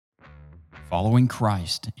Following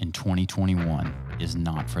Christ in 2021 is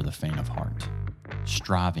not for the faint of heart.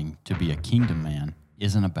 Striving to be a kingdom man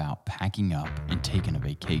isn't about packing up and taking a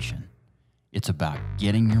vacation. It's about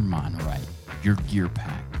getting your mind right, your gear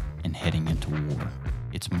packed, and heading into war.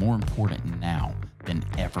 It's more important now than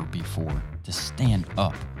ever before to stand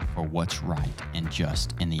up for what's right and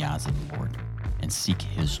just in the eyes of the Lord and seek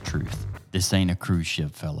His truth. This ain't a cruise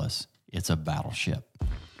ship, fellas. It's a battleship.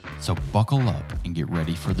 So buckle up and get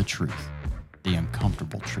ready for the truth, the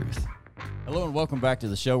uncomfortable truth. Hello and welcome back to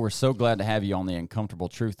the show. We're so glad to have you on the Uncomfortable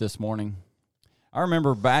Truth this morning. I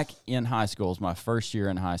remember back in high school, it was my first year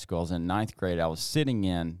in high school. I was in ninth grade. I was sitting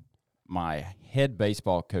in my head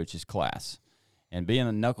baseball coach's class. And being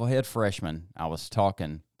a knucklehead freshman, I was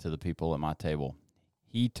talking to the people at my table.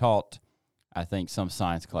 He taught, I think, some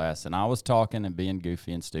science class, and I was talking and being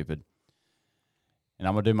goofy and stupid. And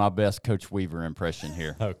I'm going to do my best Coach Weaver impression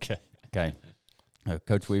here. Okay.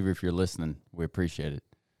 Coach Weaver, if you're listening, we appreciate it.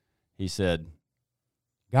 He said,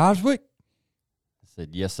 Goswick? I said,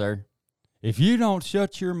 yes, sir. If you don't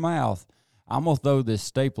shut your mouth, I'm going to throw this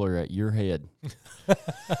stapler at your head.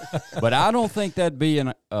 But I don't think that'd be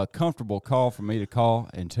a comfortable call for me to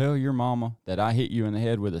call and tell your mama that I hit you in the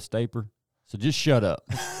head with a stapler. So just shut up.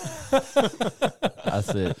 I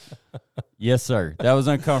said, yes, sir. That was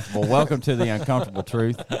uncomfortable. Welcome to the Uncomfortable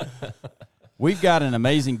Truth. We've got an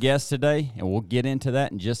amazing guest today, and we'll get into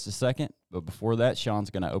that in just a second. But before that,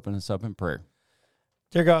 Sean's going to open us up in prayer.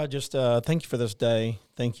 Dear God, just thank you for this day.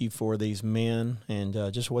 Thank you for these men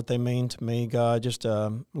and just what they mean to me, God. Just,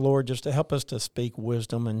 Lord, just to help us to speak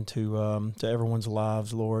wisdom into to everyone's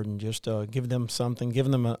lives, Lord, and just give them something,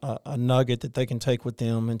 give them a nugget that they can take with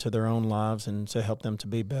them into their own lives and to help them to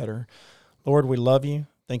be better. Lord, we love you.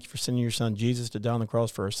 Thank you for sending your son, Jesus, to die on the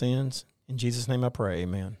cross for our sins. In Jesus' name I pray,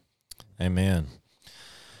 amen. Amen.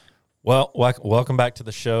 Well, welcome back to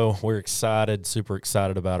the show. We're excited, super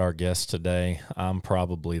excited about our guest today. I'm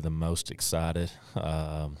probably the most excited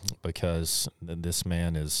because this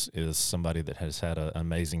man is somebody that has had an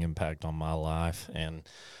amazing impact on my life and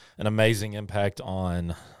an amazing impact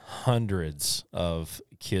on hundreds of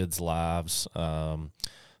kids' lives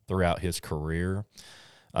throughout his career.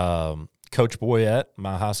 Coach Boyett,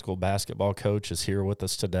 my high school basketball coach, is here with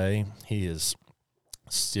us today. He is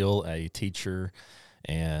still a teacher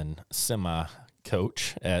and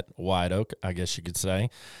semi-coach at White Oak, I guess you could say.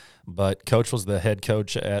 But Coach was the head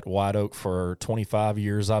coach at White Oak for 25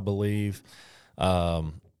 years, I believe. I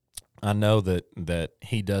know that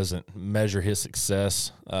he doesn't measure his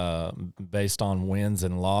success based on wins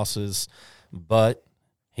and losses, but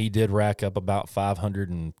he did rack up about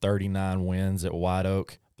 539 wins at White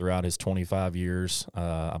Oak throughout his 25 years.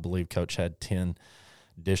 I believe Coach had 10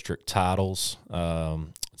 district titles to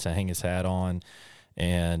hang his hat on.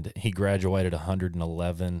 And he graduated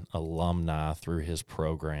 111 alumni through his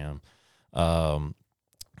program.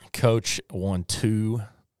 Coach won 2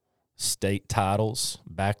 state titles,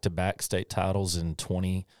 back-to-back state titles in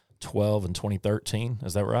 2012 and 2013.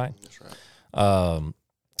 Is that right? That's right.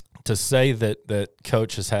 To say that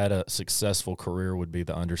Coach has had a successful career would be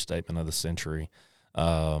the understatement of the century.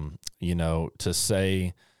 To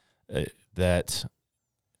say that –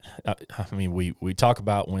 I mean, we talk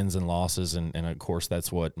about wins and losses, and of course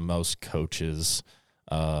that's what most coaches,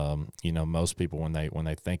 most people when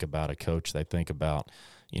they think about a coach, they think about,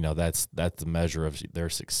 that's the measure of their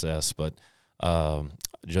success. But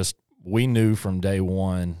just we knew from day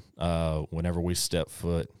one, whenever we stepped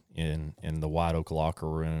foot in the White Oak locker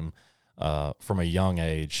room, from a young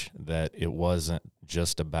age, that it wasn't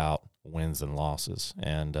just about wins and losses,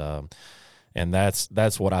 and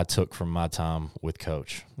that's what I took from my time with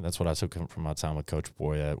Coach. That's what I took from my time with Coach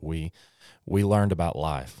Boyett. We learned about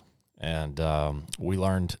life, and we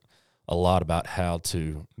learned a lot about how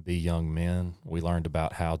to be young men. We learned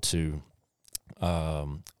about how to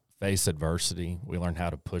face adversity. We learned how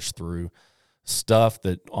to push through stuff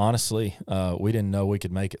that, honestly, we didn't know we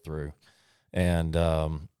could make it through. And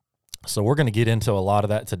so we're going to get into a lot of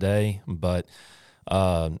that today, but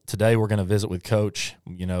today we're going to visit with Coach.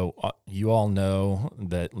 You all know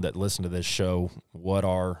that listen to this show what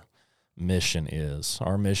our mission is.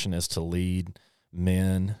 Our mission is to lead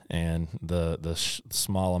men and the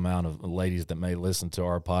small amount of ladies that may listen to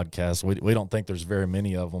our podcast. We don't think there's very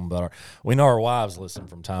many of them, but we know our wives listen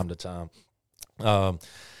from time to time.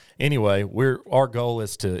 Anyway, our goal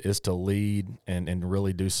is to lead and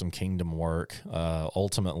really do some kingdom work,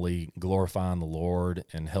 ultimately glorifying the Lord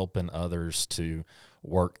and helping others to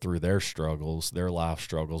work through their struggles, their life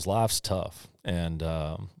struggles. Life's tough, and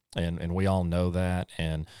we all know that,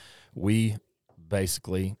 and we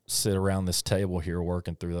basically sit around this table here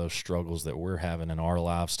working through those struggles that we're having in our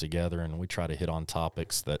lives together, and we try to hit on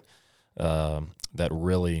topics that that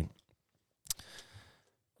really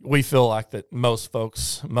we feel like that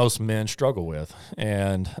most men struggle with.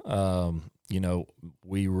 And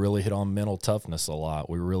we really hit on mental toughness a lot.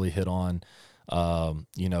 We really hit on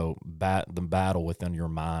the battle within your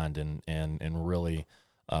mind, and really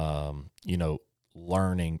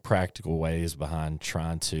learning practical ways behind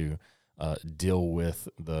trying to deal with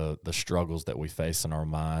the struggles that we face in our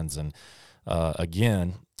minds. And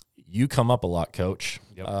again, you come up a lot, Coach.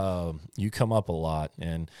 Yep. You come up a lot.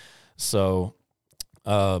 And so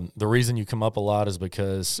the reason you come up a lot is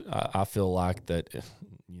because I feel like that,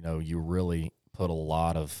 you really put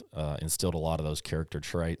instilled a lot of those character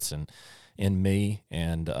traits in me.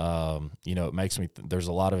 And, it makes me, there's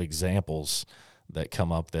a lot of examples that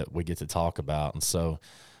come up that we get to talk about. And so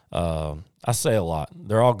I say a lot.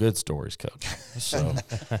 They're all good stories, Coach. So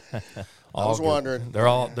I was wondering. They're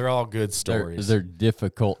all good stories. They're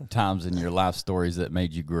difficult times in your life stories that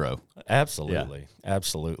made you grow. Absolutely. Yeah.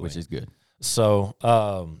 Absolutely. Which is good. So,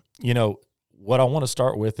 what I want to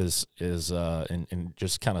start with is and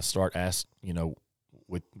just kind of start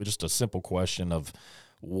with just a simple question of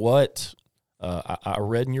what I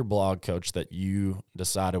read in your blog, Coach, that you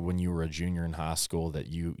decided when you were a junior in high school that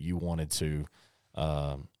you wanted to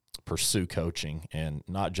pursue coaching, and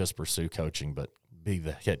not just pursue coaching, but be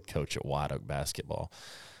the head coach at White Oak basketball.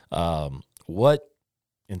 What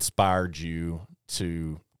inspired you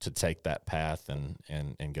to take that path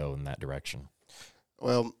and go in that direction?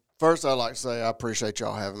 Well, first I'd like to say I appreciate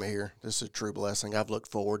y'all having me here. This is a true blessing. I've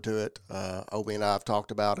looked forward to it. Obi and I have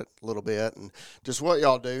talked about it a little bit, and just what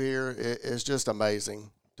y'all do here is just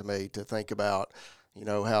amazing to me to think about,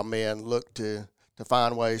 how men look to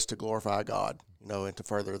find ways to glorify God, and to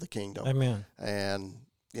further the kingdom. Amen. And,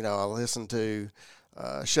 I listened to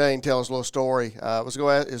Shane tell us a little story. I was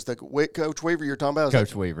going to ask, is the Coach Weaver you're talking about?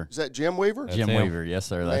 Coach Weaver. Is that Jim Weaver? Jim Weaver, yes,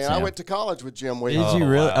 sir. That's Man, him. I went to college with Jim Weaver. Did you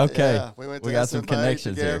really? Wow. Okay. Yeah, we went to got some SFA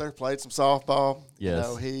connections together, here. played some softball.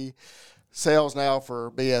 Yes. He sells now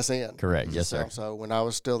for BSN. Correct. Yes, sir. So when I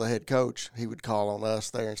was still the head coach, he would call on us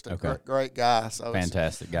there and stuff. Okay. Great guy. So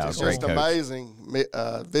Fantastic guy. it's Great just coach. amazing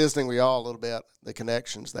visiting with y'all a little bit, the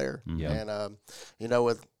connections there. Yeah. And,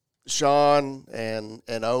 with Sean and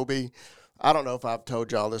Obi, I don't know if I've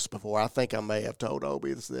told y'all this before. I think I may have told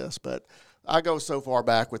Obi this, but I go so far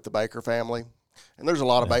back with the Baker family. And there's a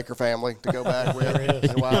lot of Baker family to go back with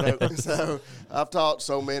in White Oak. So I've taught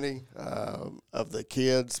so many of the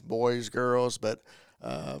kids, boys, girls, but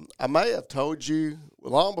I may have told you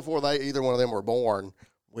long before either one of them were born,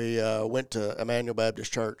 we went to Emmanuel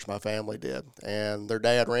Baptist Church, my family did, and their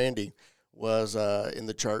dad, Randy, was in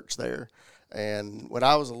the church there. And when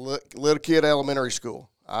I was a little kid, elementary school,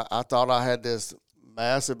 I thought I had this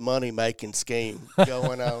massive money-making scheme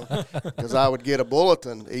going on because I would get a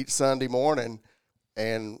bulletin each Sunday morning,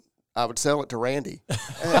 and I would sell it to Randy.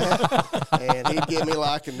 And he'd give me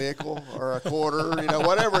like a nickel or a quarter,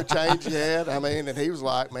 whatever change he had. And he was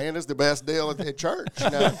like, man, this is the best deal at church,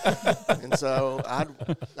 And so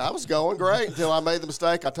I was going great until I made the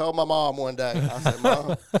mistake. I told my mom one day, I said,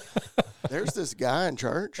 Mom, there's this guy in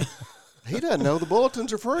church. He doesn't know the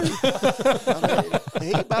bulletins are free.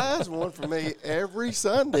 He buys one for me every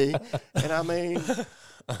Sunday, and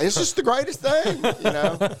it's just the greatest thing,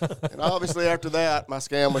 And obviously after that, my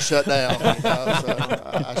scam was shut down, so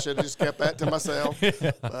I should have just kept that to myself.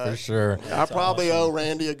 But For sure. I probably owe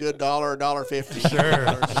Randy a good $1.50. Sure.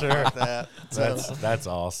 Like that. So, That's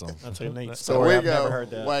awesome. That's a neat so story. we I've never go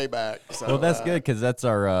heard that. way back. So, Well, that's good because that's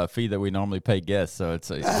our fee that we normally pay guests. So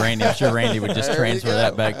it's Randy. I'm sure Randy would just There you transfer go.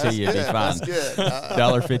 that back That's to you. It'd be good. fine. That's good.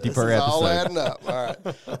 $1.50 per This is all episode. adding up. All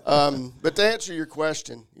right. But to answer your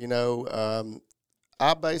question,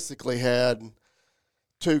 I basically had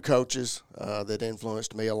two coaches that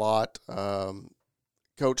influenced me a lot.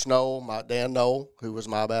 Coach Knoll, Dan Knoll, who was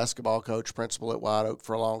my basketball coach, principal at White Oak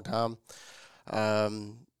for a long time.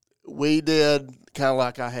 We did kind of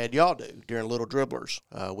like I had y'all do during Little Dribblers.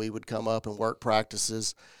 We would come up and work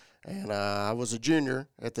practices, and I was a junior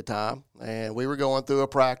at the time, and we were going through a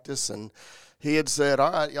practice, and he had said,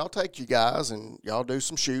 all right, y'all take you guys, and y'all do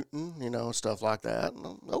some shooting, stuff like that. And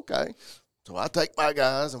I'm, okay. So I take my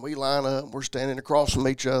guys, and we line up. We're standing across from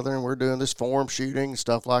each other, and we're doing this form shooting and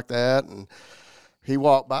stuff like that. And he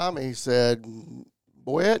walked by me. He said,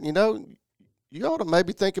 Boyett, you ought to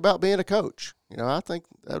maybe think about being a coach. I think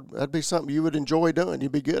that'd be something you would enjoy doing,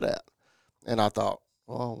 you'd be good at. And I thought,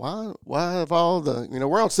 well, why have all the,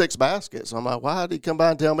 we're on 6 baskets. I'm like, why did he come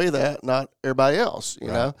by and tell me that, not everybody else,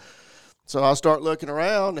 know? So I start looking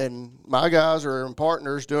around, and my guys are in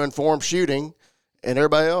partners doing form shooting, and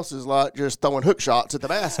everybody else is like just throwing hook shots at the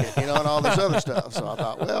basket, and all this other stuff. So I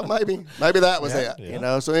thought, well, maybe that was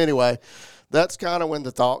it, So anyway, that's kind of when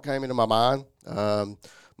the thought came into my mind.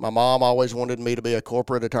 My mom always wanted me to be a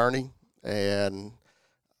corporate attorney, and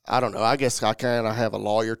I don't know, I guess I kind of have a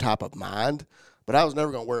lawyer type of mind, but I was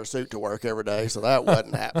never going to wear a suit to work every day, so that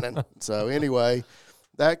wasn't happening. So anyway,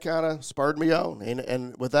 that kind of spurred me on,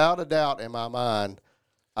 and without a doubt in my mind,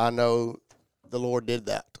 I know the Lord did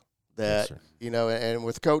that. Yes, sir. And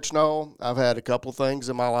with Coach Noel, I've had a couple things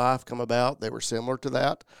in my life come about that were similar to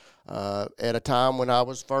that. At a time when I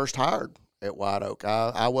was first hired at White Oak,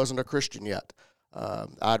 I wasn't a Christian yet.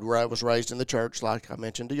 I was raised in the church, like I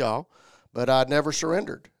mentioned to y'all, but I'd never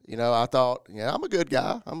surrendered. I thought, I'm a good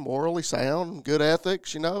guy. I'm morally sound, good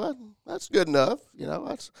ethics. That's good enough.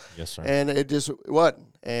 That's yes, sir. And it just wasn't.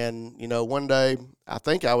 And one day, I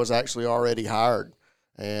think I was actually already hired.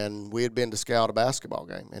 And we had been to scout a basketball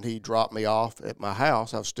game, and he dropped me off at my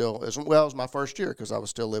house. I was still, it was my first year because I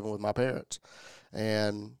was still living with my parents,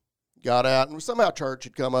 and got out, and somehow church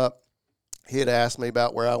had come up. He had asked me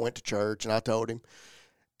about where I went to church, and I told him,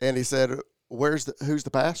 and he said, who's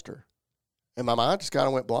the pastor? And my mind just kind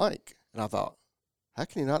of went blank, and I thought, how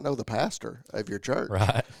can you not know the pastor of your church?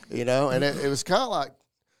 Right. And it was kind of like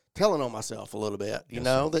telling on myself a little bit,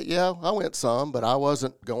 that, I went some, but I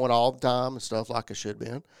wasn't going all the time and stuff like I should have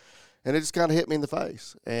been. And it just kind of hit me in the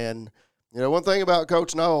face. And, one thing about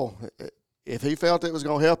Coach Noel, if he felt it was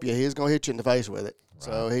going to help you, he was going to hit you in the face with it. Right.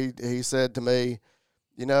 So he said to me,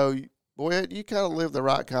 boy, you kind of live the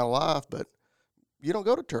right kind of life, but you don't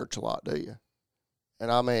go to church a lot, do you?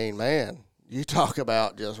 And I mean, man, you talk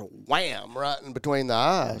about just wham right in between the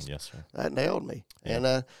eyes. Yes, sir. That nailed me. Yeah.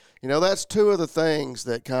 And, that's two of the things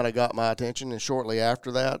that kind of got my attention. And shortly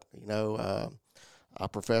after that, I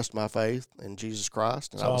professed my faith in Jesus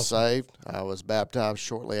Christ, and That's I was saved. I was baptized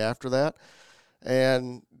shortly after that.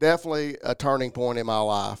 And definitely a turning point in my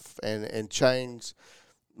life and changed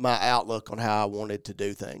my outlook on how I wanted to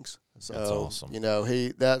do things. So, that's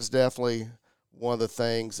awesome. That's definitely one of the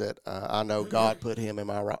things that I know God put him in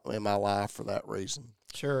my life for that reason.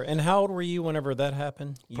 Sure. And how old were you whenever that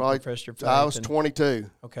happened? You Probably, professed your faith. I was 22.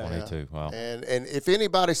 Okay. 22, wow. And if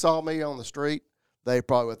anybody saw me on the street, they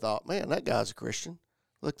probably would have thought, man, that guy's a Christian.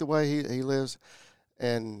 Look the way he lives.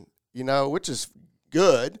 And, which is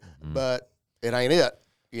good, but it ain't it.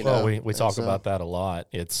 Well, we talk about that a lot.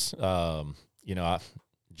 It's,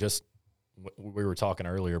 we were talking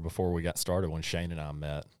earlier before we got started when Shane and I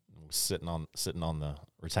met. We was sitting on the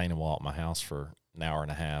retaining wall at my house for an hour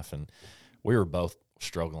and a half, and we were both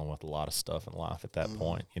struggling with a lot of stuff in life at that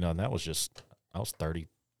point. And that was I was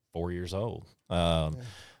 34 years old. Been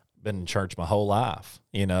in church my whole life.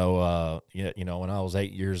 When I was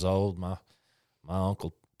 8 years old, my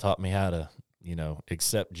uncle taught me how to,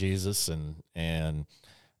 accept Jesus and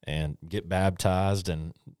get baptized,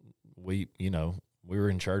 and we were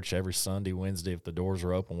in church every Sunday, Wednesday. If the doors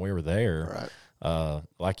were open, we were there. Right.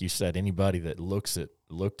 Like you said, anybody that looked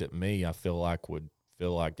at me, I feel like would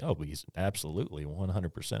feel like, oh, he's absolutely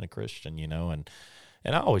 100% a Christian, and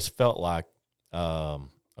I always felt like,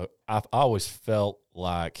 I've always felt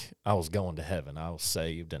like I was going to heaven. I was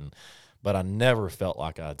saved, but I never felt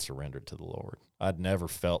like I'd surrendered to the Lord. I'd never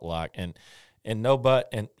felt like, and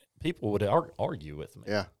people would argue with me.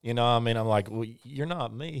 Yeah. I'm like, well, you're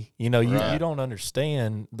not me. You don't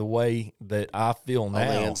understand the way that I feel now. On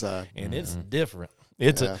the inside. And it's different.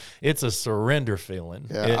 It's a surrender feeling.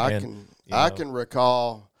 Yeah, I can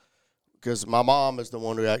recall, because my mom is the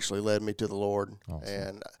one who actually led me to the Lord. Awesome.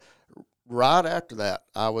 And right after that,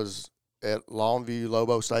 I was at Longview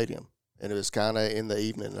Lobo Stadium, and it was kind of in the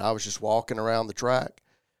evening, and I was just walking around the track,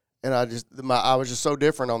 and I was just so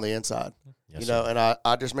different on the inside. Yes, sir. And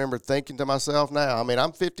I just remember thinking to myself now, I mean,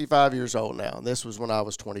 I'm 55 years old now, and this was when I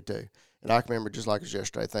was 22. And I can remember just like it was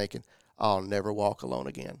yesterday thinking, I'll never walk alone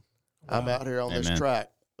again. Wow. I'm out here on this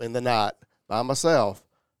track in the night by myself,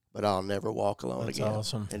 but I'll never walk alone again.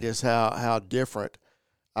 That's awesome. And just how different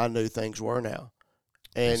I knew things were now.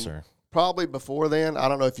 And Yes, sir. probably before then, I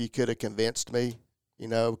don't know if you could have convinced me,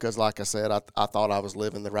 because like I said, I thought I was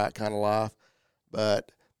living the right kind of life.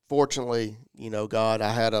 But fortunately, God,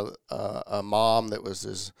 I had a mom that was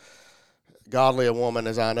as godly a woman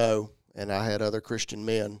as I know, and I had other Christian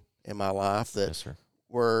men in my life that Yes, sir.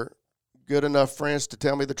 were good enough friends to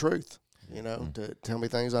tell me the truth, to tell me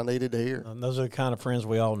things I needed to hear. And those are the kind of friends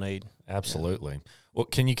we all need. Absolutely. Well,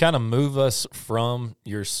 can you kind of move us from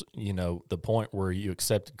the point where you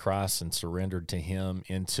accepted Christ and surrendered to Him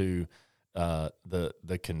into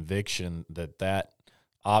the conviction that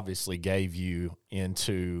obviously gave you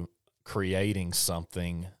into creating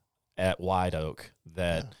something at White Oak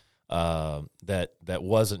that that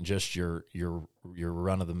wasn't just your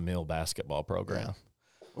run of the mill basketball program. Yeah.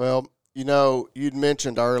 Well, you know, you'd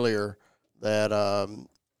mentioned earlier that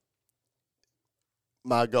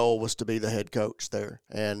my goal was to be the head coach there,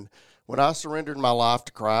 and when I surrendered my life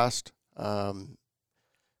to Christ, I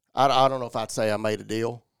don't know if I'd say I made a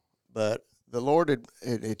deal, but the Lord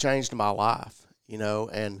had changed my life, you know,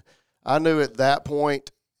 and I knew at that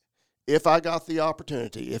point, if I got the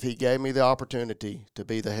opportunity, if he gave me the opportunity to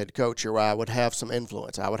be the head coach here, I would have some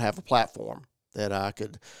influence. I would have a platform that I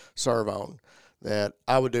could serve on, that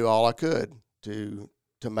I would do all I could to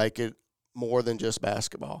make it more than just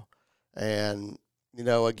basketball. And, you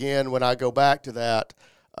know, again, when I go back to that,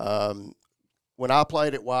 when I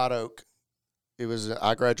played at White Oak,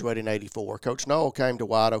 I graduated in '84. Coach Noel came to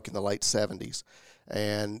White Oak in the late '70s,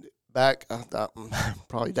 and back, I'm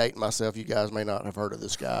probably dating myself. You guys may not have heard of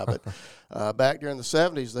this guy, but back during the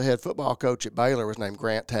 '70s, the head football coach at Baylor was named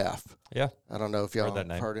Grant Taft. Yeah, I don't know if y'all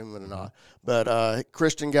heard heard him or not, but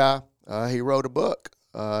Christian guy. He wrote a book,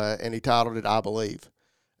 and he titled it "I Believe."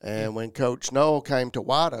 And when Coach Noel came to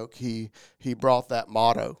White Oak, he brought that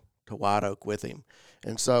motto to White Oak with him.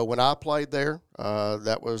 And so when I played there,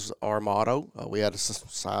 that was our motto. We had a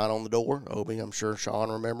sign on the door. Obi, I'm sure Sean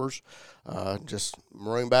remembers, just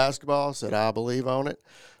maroon basketball, said "I believe" on it.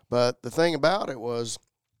 But the thing about it was,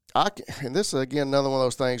 and this is, again, another one of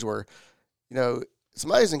those things where, you know, it's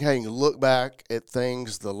amazing how you look back at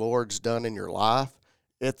things the Lord's done in your life.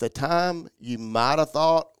 At the time, you might have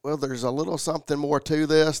thought, well, there's a little something more to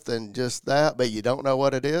this than just that, but you don't know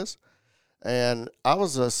what it is. And I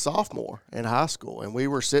was a sophomore in high school, and we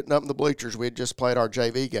were sitting up in the bleachers. We had just played our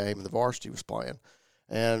JV game, and the varsity was playing,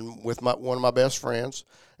 and with one of my best friends.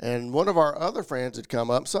 And one of our other friends had come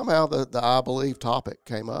up. Somehow the "I believe" topic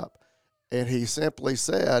came up, and he simply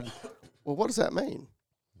said, well, what does that mean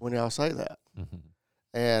when y'all say that? Mm-hmm.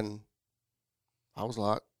 And I was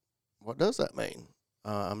like, what does that mean?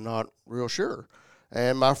 I'm not real sure.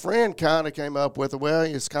 And my friend kind of came up with, well,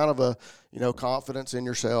 it's kind of a, you know, confidence in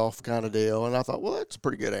yourself kind of deal. And I thought, well, that's a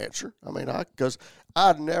pretty good answer. I mean, because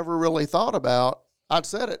I'd never really thought about, I'd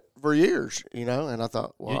said it for years, you know, and I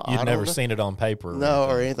thought, well, you'd never seen it on paper.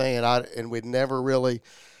 Or anything. And we'd never really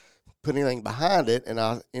put anything behind it. And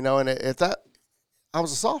I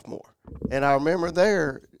was a sophomore. And I remember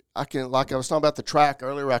there, like I was talking about the track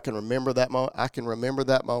earlier, I can remember that moment. I can remember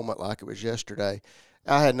that moment like it was yesterday.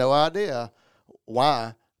 I had no idea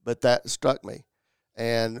why, but that struck me.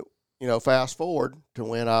 And, you know, fast forward to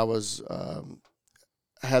when I was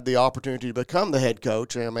had the opportunity to become the head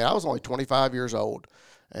coach. I mean, I was only 25 years old,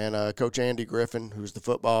 and Coach Andy Griffin, who's the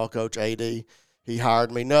football coach, AD, he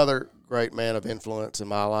hired me, another great man of influence in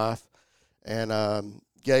my life, and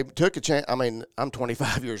took a chance. I mean, I'm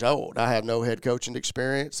 25 years old. I have no head coaching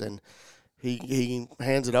experience, and he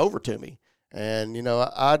hands it over to me. And, you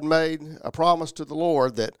know, I'd made a promise to the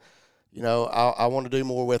Lord that, you know, I want to do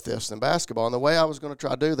more with this than basketball. And the way I was going to try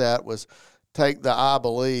to do that was take the "I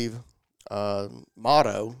believe"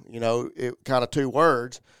 motto, you know, it kind of two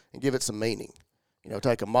words, and give it some meaning. You know,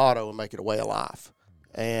 take a motto and make it a way of life.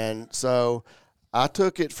 And so I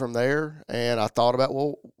took it from there, and I thought about,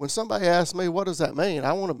 well, when somebody asks me, what does that mean?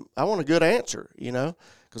 I want a good answer, you know,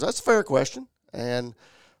 because that's a fair question. And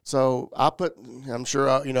so I'm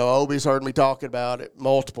sure, you know, Obi's heard me talking about it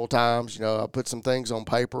multiple times. You know, I put some things on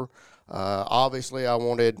paper. Obviously, I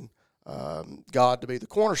wanted God to be the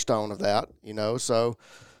cornerstone of that, you know. So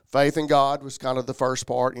faith in God was kind of the first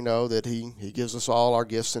part, you know, that he gives us all our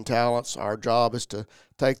gifts and talents. Our job is to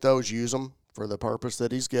take those, use them for the purpose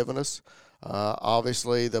that he's given us.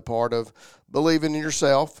 Obviously, the part of believing in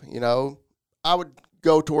yourself, you know, I would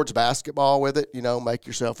go towards basketball with it, you know, make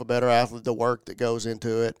yourself a better athlete, the work that goes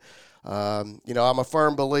into it. You know, I'm a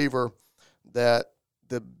firm believer that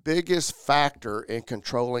the biggest factor in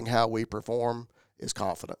controlling how we perform is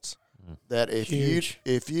confidence. That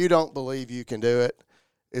if you don't believe you can do it,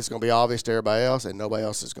 it's going to be obvious to everybody else, and nobody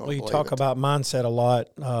else is going to believe it. Well, you talk about mindset a lot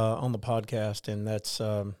on the podcast, and that's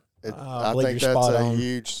I think that's a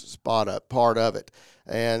huge part of it.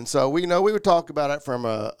 And so we would talk about it from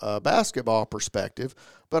a basketball perspective,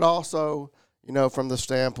 but also, you know, from the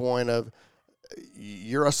standpoint of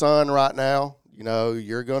you're a son right now. You know,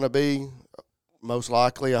 you're going to be most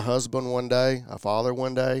likely a husband one day, a father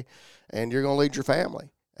one day, and you're going to lead your family.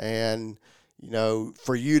 And, you know,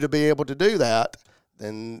 for you to be able to do that,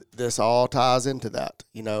 then this all ties into that.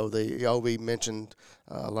 You know, the OB mentioned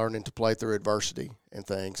learning to play through adversity and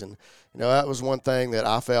things. And, you know, that was one thing that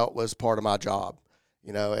I felt was part of my job.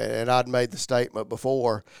 You know, and I'd made the statement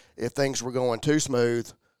before, if things were going too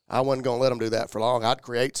smooth, I wasn't going to let them do that for long. I'd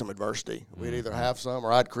create some adversity. We'd either have some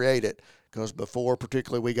or I'd create it because before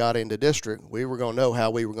particularly we got into district, we were going to know how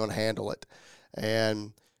we were going to handle it.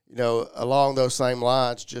 And, you know, along those same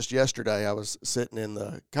lines, just yesterday I was sitting in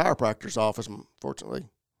the chiropractor's office. Fortunately,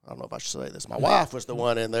 I don't know if I should say this. My wife was the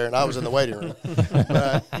one in there, and I was in the waiting room.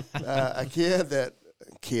 But a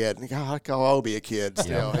kid, I call Obi a kid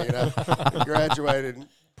still, you know. He graduated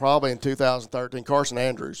probably in 2013. Carson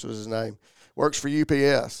Andrews was his name. Works for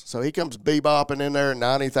UPS. So he comes bebopping in there at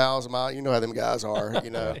 90,000 miles. You know how them guys are, you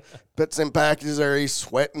know. Puts in packages there. He's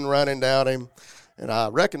sweating, running down him. And I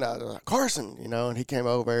recognized him, Carson, you know, and he came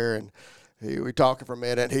over there, and we talking for a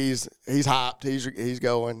minute. He's hyped. He's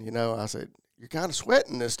going, you know. I said, you're kind of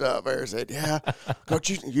sweating this stuff there. I said, yeah.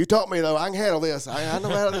 Coach, you taught me, though. I can handle this. I know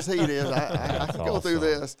how this heat is. I can go through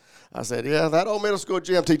this. I said, yeah, that old middle school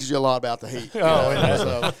gym teaches you a lot about the heat.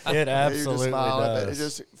 It absolutely does.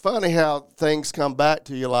 It's just funny how things come back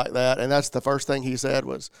to you like that. And that's the first thing he said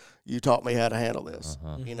was, you taught me how to handle this,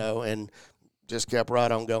 you know, and just kept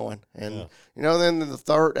right on going. And, you know, then the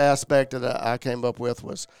third aspect that I came up with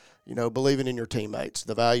was, you know, believing in your teammates,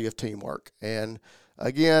 the value of teamwork. And,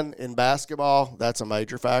 again, in basketball, that's a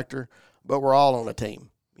major factor, but we're all on a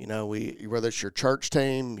team. You know, whether it's your church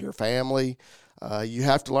team, your family, you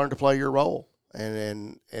have to learn to play your role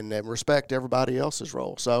and then respect everybody else's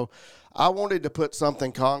role. So I wanted to put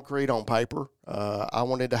something concrete on paper. I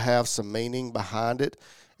wanted to have some meaning behind it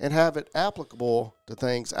and have it applicable to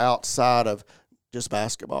things outside of just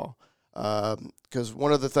basketball. Because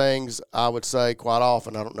one of the things I would say quite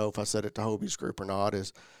often, I don't know if I said it to Hobie's group or not,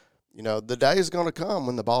 is, you know, the day is going to come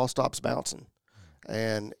when the ball stops bouncing.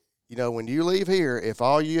 And, you know, when you leave here, if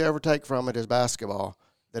all you ever take from it is basketball,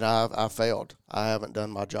 then I've failed. I haven't done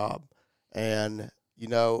my job. And, you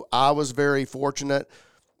know, I was very fortunate.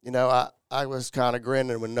 You know, I was kind of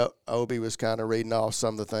grinning when Obi was kind of reading off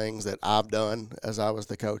some of the things that I've done as I was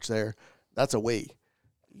the coach there. That's a we.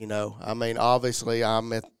 You know, I mean, obviously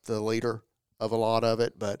I'm the leader of a lot of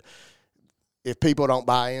it, but if people don't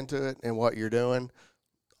buy into it and what you're doing,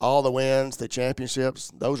 all the wins, the championships,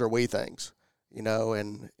 those are we things, you know.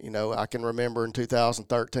 And, you know, I can remember in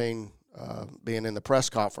 2013 being in the press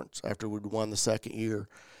conference after we'd won the second year,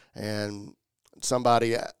 and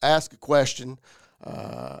somebody asked a question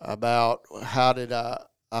about how did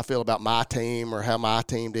I feel about my team or how my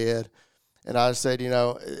team did. And I said, you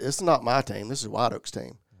know, it's not my team. This is White Oak's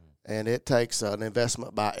team. And it takes an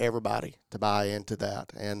investment by everybody to buy into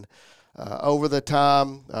that. And over the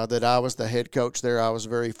time that I was the head coach there, I was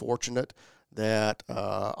very fortunate that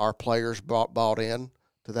our players bought in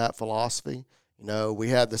to that philosophy. You know, we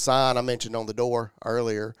had the sign I mentioned on the door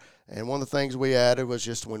earlier, and one of the things we added was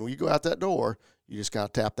just when you go out that door, you just kind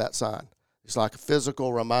of tap that sign. It's like a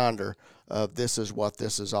physical reminder of this is what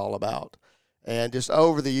this is all about. And just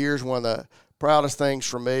over the years, one of the proudest things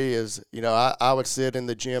for me is, you know, I would sit in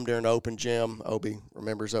the gym during open gym. Obi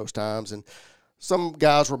remembers those times, and some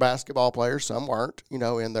guys were basketball players, some weren't, you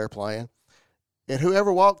know, in there playing. And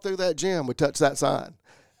whoever walked through that gym would touch that sign.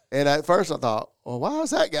 And at first I thought, well, why is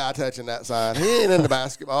that guy touching that sign? He ain't into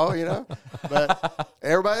basketball, you know. But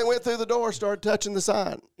everybody that went through the door started touching the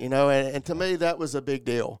sign, you know. And to me, that was a big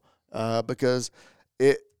deal because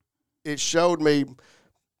it showed me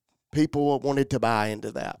people wanted to buy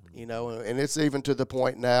into that, you know. And it's even to the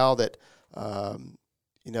point now that,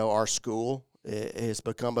 you know, our school has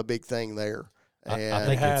become a big thing there. And I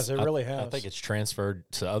think it really has. I think it's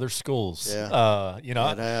transferred to other schools. Yeah. You know,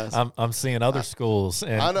 it has. I'm seeing other schools.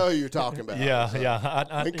 And I know who you're talking about. Yeah, so.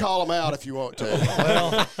 yeah. You can call them out if you want to.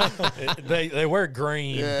 Well, they wear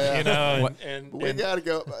green, Yeah. you know. And we got to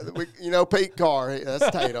go. You know, Pete Carr, that's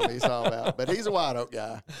Tatum he's talking about. But he's a White Oak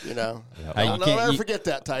guy, you know. Hey, Don't ever forget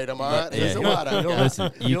that, Tatum, all right? He's a White Oak guy.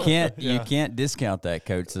 Listen, you can't discount that,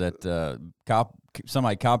 Coach. That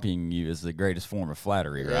somebody copying you is the greatest form of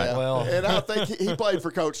flattery, right? Yeah. Well, and I think he played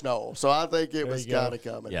for Coach Noel, so I think it was kind of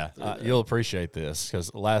coming. Yeah, you'll appreciate this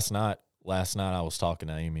because last night I was talking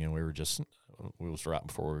to Amy and we was right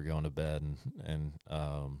before we were going to bed and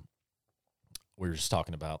we were just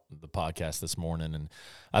talking about the podcast this morning, and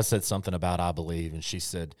I said something about I believe, and she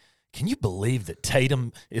said, "Can you believe that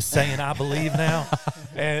Tatum is saying I believe now?"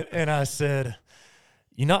 and I said,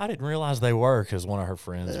 you know, I didn't realize they were because one of her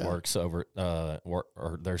friends works over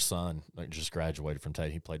or their son just graduated from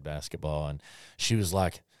Tate. He played basketball, and she was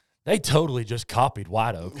like, "They totally just copied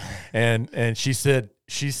White Oak," and she said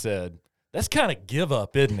that's kind of give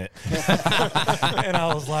up, isn't it? And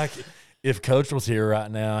I was like, if Coach was here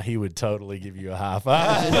right now, he would totally give you a high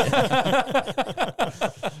five.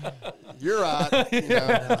 You're right. You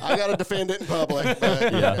know, I got to defend it in public.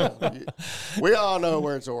 But, you know, we all know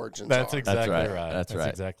where its origins That's are. exactly right. right. That's right.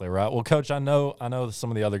 Exactly right. Well, Coach, I know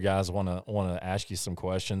some of the other guys want to ask you some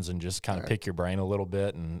questions and just kind of pick your brain a little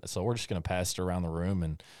bit, and so we're just going to pass it around the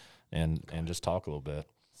room and just talk a little bit.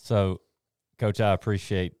 So, Coach, I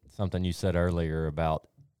appreciate something you said earlier about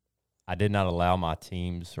I did not allow my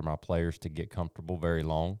teams or my players to get comfortable very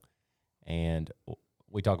long. And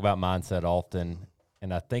we talk about mindset often,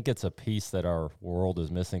 and I think it's a piece that our world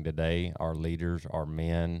is missing today. Our leaders, our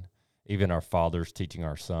men, even our fathers teaching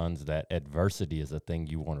our sons that adversity is a thing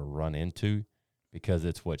you want to run into because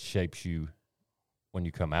it's what shapes you when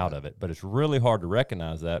you come out of it. But it's really hard to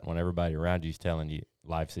recognize that when everybody around you is telling you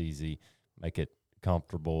life's easy, make it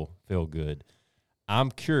comfortable, feel good.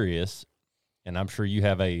 I'm curious, and I'm sure you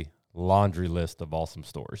have a laundry list of awesome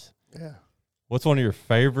stories. Yeah. What's one of your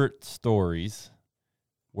favorite stories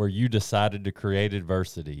where you decided to create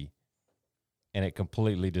adversity and it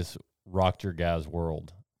completely just rocked your guys'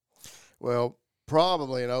 world? Well,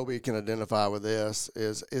 probably, and Obi can identify with this,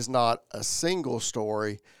 is not a single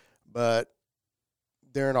story, but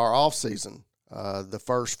during our off season, the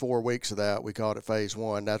first 4 weeks of that, we called it phase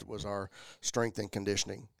one. That was our strength and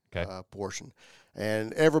conditioning portion.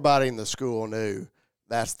 And everybody in the school knew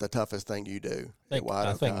that's the toughest thing you do.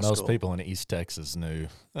 I think most people in East Texas knew.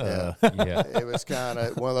 Yeah. It was kind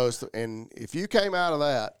of one of those. And if you came out of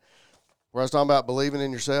that, where I was talking about believing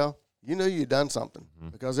in yourself, you knew you'd done something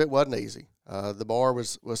because it wasn't easy. The bar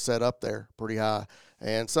was set up there pretty high.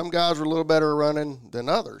 And some guys were a little better running than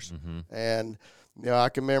others. And, you know, I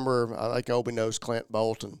can remember, I think Obi knows Clint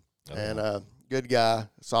Bolton, and a good guy,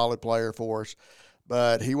 solid player for us.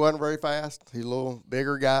 But he wasn't very fast. He's a little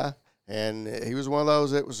bigger guy. And he was one of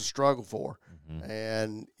those that was a struggle for.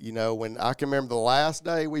 And, you know, when I can remember the last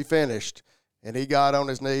day we finished, and he got on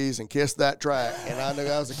his knees and kissed that track, and I knew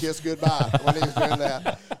that was a kiss goodbye when he was doing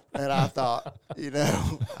that. And I thought, you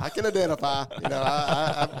know, I can identify. You know,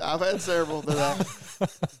 I've had several to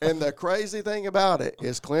that. And the crazy thing about it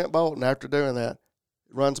is Clint Bolton, after doing that,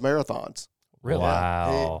 runs marathons. Really?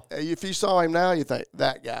 Wow. If you saw him now, you think,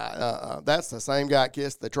 that guy, that's the same guy that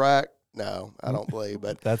kissed the track. No, I don't believe.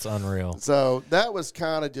 But That's unreal. So that was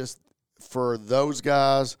kind of just for those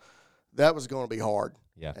guys, that was going to be hard.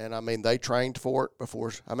 Yeah. And, I mean, they trained for it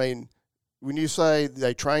before. I mean, when you say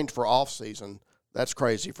they trained for off season, that's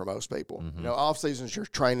crazy for most people. You know, off season is you're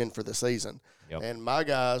training for the season. Yep. And my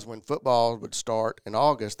guys, when football would start in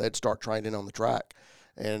August, they'd start training on the track.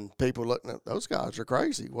 And people looking at those guys are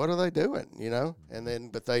crazy. What are they doing? You know? And then,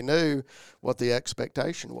 but they knew what the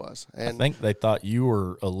expectation was. And I think they thought you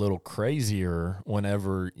were a little crazier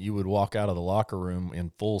whenever you would walk out of the locker room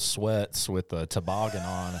in full sweats with a toboggan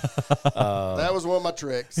on. that was one of my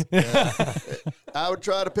tricks. I would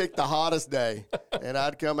try to pick the hottest day, and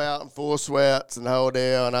I'd come out in full sweats and the whole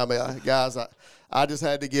deal. And I'd be like, guys, I just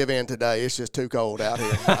had to give in today. It's just too cold out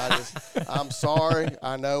here. I'm sorry.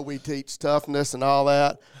 I know we teach toughness and all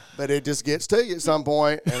that, but it just gets to you at some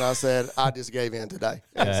point. And I said, I just gave in today.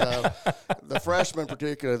 And so the freshmen in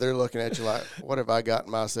particular, they're looking at you like, what have I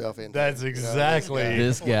gotten myself into? That's exactly.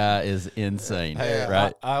 This guy is insane, Hey,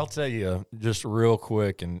 right? I'll tell you just real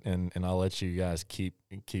quick, and I'll let you guys keep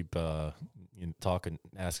talking,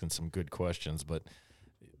 asking some good questions. But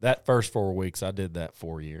that first 4 weeks, I did that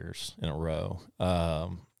 4 years in a row.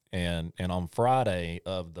 And on Friday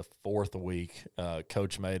of the fourth week,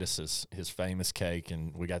 Coach made us his famous cake,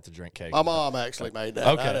 and we got to drink cake. My mom actually made that.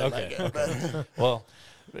 Okay. Well,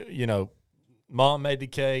 you know, Mom made the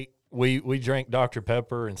cake. We drank Dr.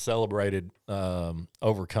 Pepper and celebrated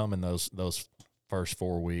overcoming those first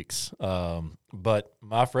 4 weeks. But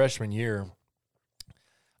my freshman year,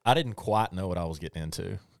 I didn't quite know what I was getting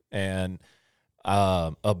into, and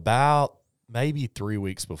about maybe 3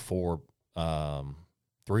 weeks before the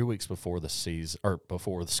season or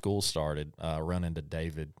before the school started, run into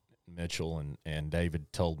David Mitchell, and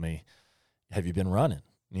David told me, "Have you been running?"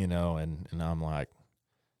 You know, and I'm like,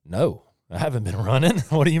 "No, I haven't been running."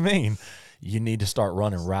 What do you mean? You need to start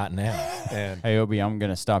running right now. And Hey, Obi, I'm going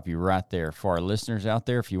to stop you right there. For our listeners out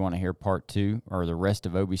there, if you want to hear part 2 or the rest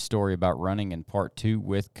of Obi's story about running in part 2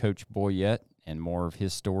 with Coach Boyett and more of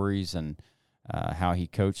his stories and how he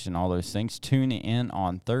coached and all those things, tune in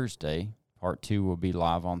on Thursday. Part 2 will be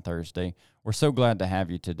live on Thursday. We're so glad to have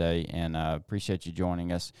you today, and appreciate you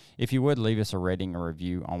joining us. If you would, leave us a rating or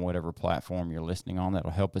review on whatever platform you're listening on.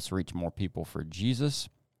 That'll help us reach more people for Jesus.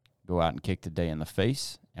 Go out and kick the day in the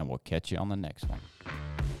face, and we'll catch you on the next one.